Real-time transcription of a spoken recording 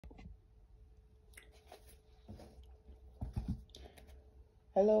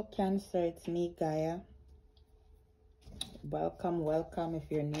Hello Cancer, it's me Gaia. Welcome if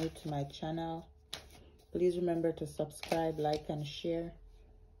you're new to my channel. Please remember to subscribe, like and share.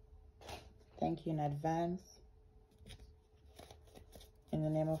 Thank you in advance. In the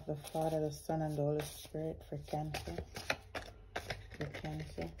name of the Father, the Son and the Holy Spirit, for Cancer. For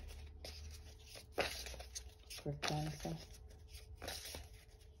Cancer. For Cancer.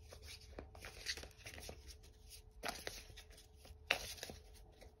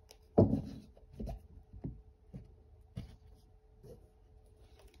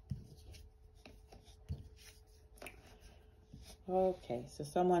 Okay, so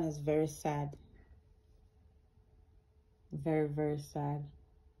someone is very sad. Very, very sad.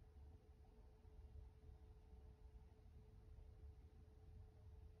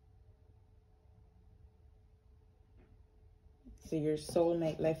 So your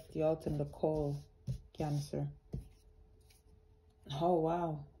soulmate left you out in the cold, Cancer. Oh,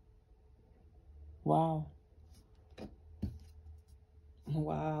 wow. Wow.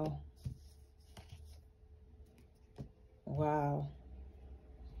 Wow. Wow.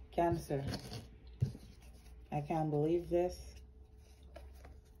 Cancer. I can't believe this.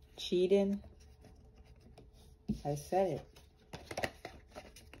 Cheating. I said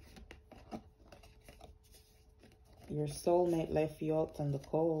it. Your soulmate left you out in the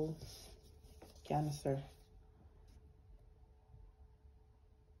cold, Cancer.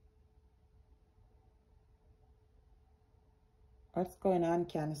 What's going on,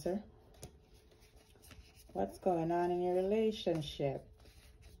 Cancer? What's going on in your relationship?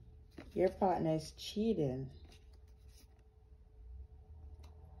 Your partner is cheating.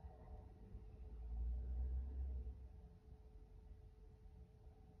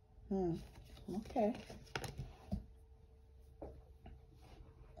 Okay.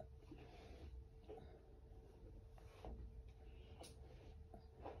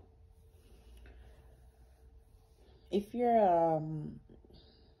 If you're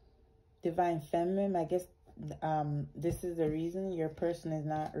divine feminine, I guess this is the reason your person is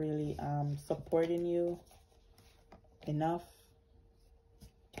not really supporting you enough.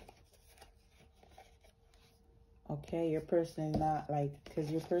 Okay, your person is not like, because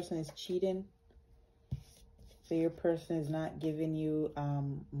your person is cheating, so your person is not giving you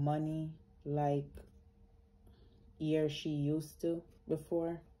money like he or she used to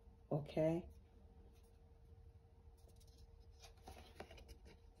before. Okay.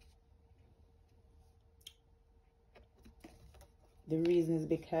 The reason is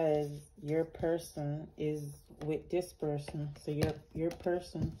because your person is with this person. So your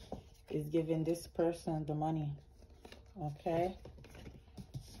person is giving this person the money. Okay.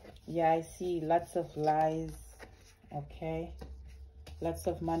 Yeah, I see lots of lies. Okay. Lots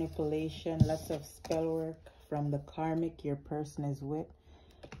of manipulation, lots of spell work from the karmic your person is with.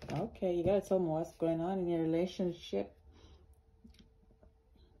 Okay, you gotta tell me what's going on in your relationship.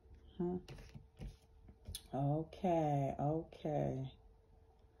 Okay, okay.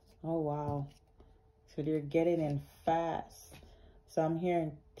 Oh, wow. So they're getting in fast. So I'm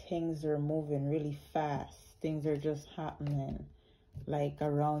hearing things are moving really fast. Things are just happening like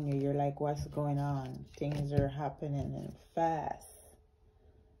around you. You're like, what's going on? Things are happening in fast.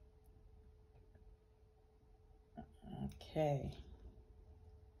 Okay.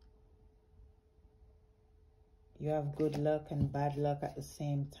 You have good luck and bad luck at the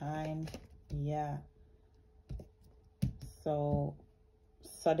same time. Yeah. So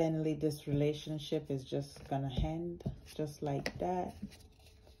suddenly this relationship is just gonna end just like that.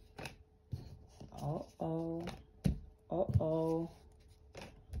 Uh-oh. Uh-oh.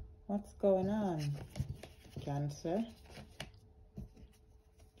 What's going on, Cancer?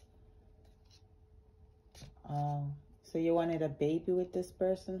 So you wanted a baby with this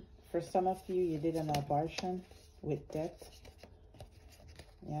person? For some of you, you did an abortion with death.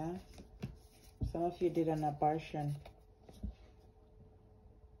 Yeah. Some of you did an abortion.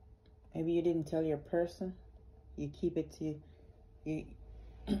 Maybe you didn't tell your person. You keep it to you.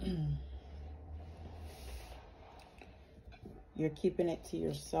 You're keeping it to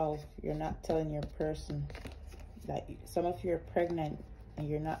yourself. You're not telling your person that some of you are pregnant and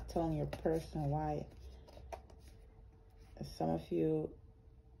you're not telling your person why. Some of you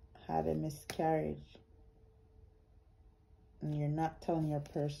had a miscarriage and you're not telling your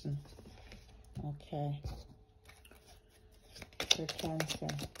person. Okay. For Cancer.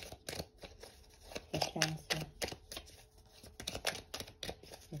 For Cancer.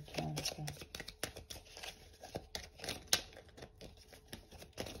 For Cancer.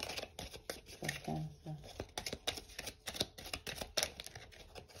 For Cancer.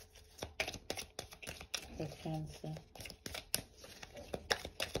 For Cancer.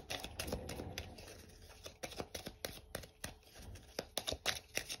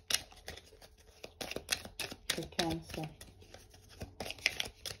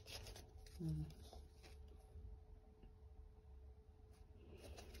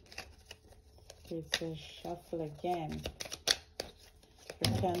 Spirit says shuffle again.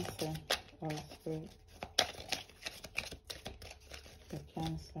 For Cancer, Holy Spirit. For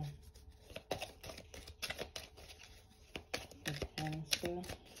Cancer. For Cancer.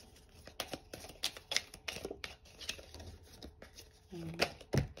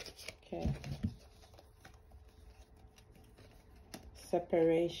 Okay.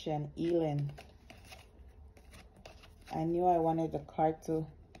 Separation, healing. I knew I wanted the card to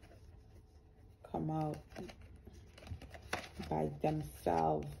come out by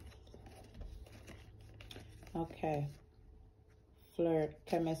themselves. Okay. Flirt,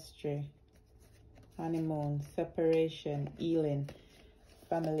 chemistry, honeymoon, separation, healing,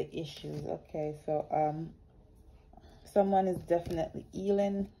 family issues. Okay, so someone is definitely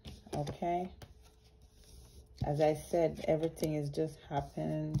healing. Okay. As I said, everything is just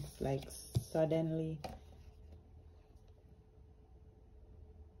happening like suddenly.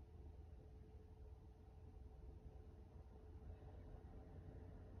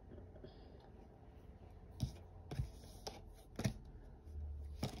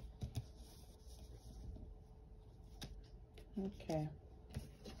 Okay.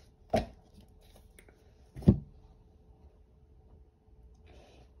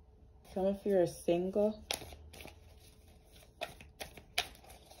 Some of you are single.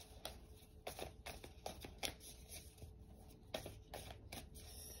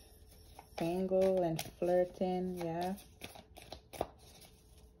 Single and flirting, yeah.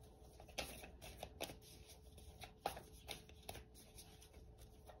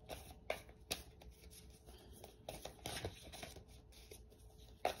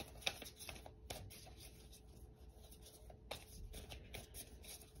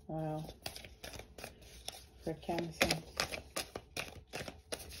 Wow. For Cancer.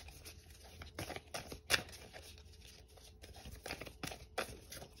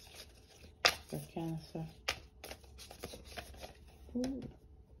 For Cancer. Ooh.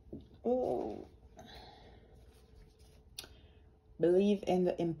 Oh. Believe in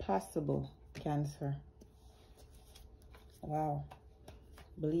the impossible, Cancer. Wow.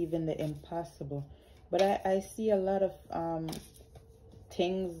 Believe in the impossible. But I see a lot of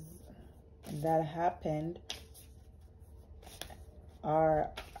things that happened are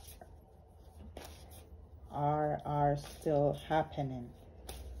still happening.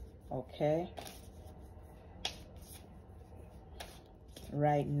 Okay,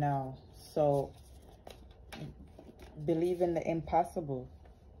 right now. So believe in the impossible.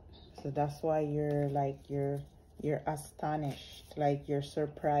 So that's why you're like you're astonished, like you're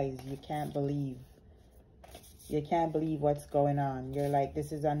surprised. You can't believe what's going on. You're like,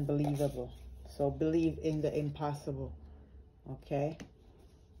 this is unbelievable. So believe in the impossible. Okay,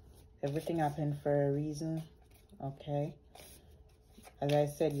 everything happened for a reason. Okay, as I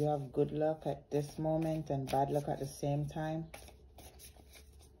said, you have good luck at this moment and bad luck at the same time.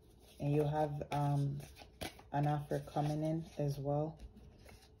 And you have an offer coming in as well.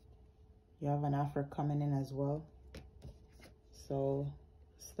 You have an offer coming in as well. So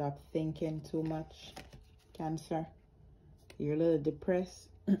stop thinking too much, Cancer. You're a little depressed.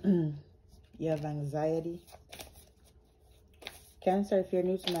 You have anxiety. Cancer, if you're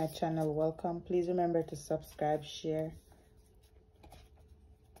new to my channel, welcome. Please remember to subscribe, share.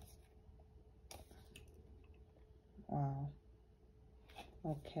 Wow.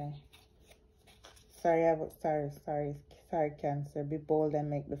 Okay. Sorry, Cancer. Be bold and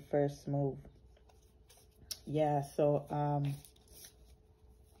make the first move. Yeah, so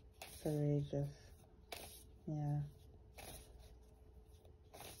courageous. Yeah.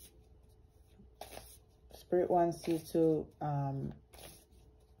 Spirit wants you to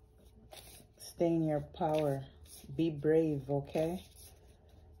stay in your power. Be brave, okay?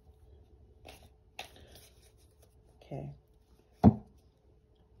 Okay.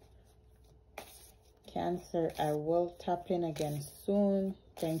 Cancer, I will tap in again soon.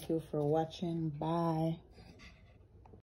 Thank you for watching. Bye.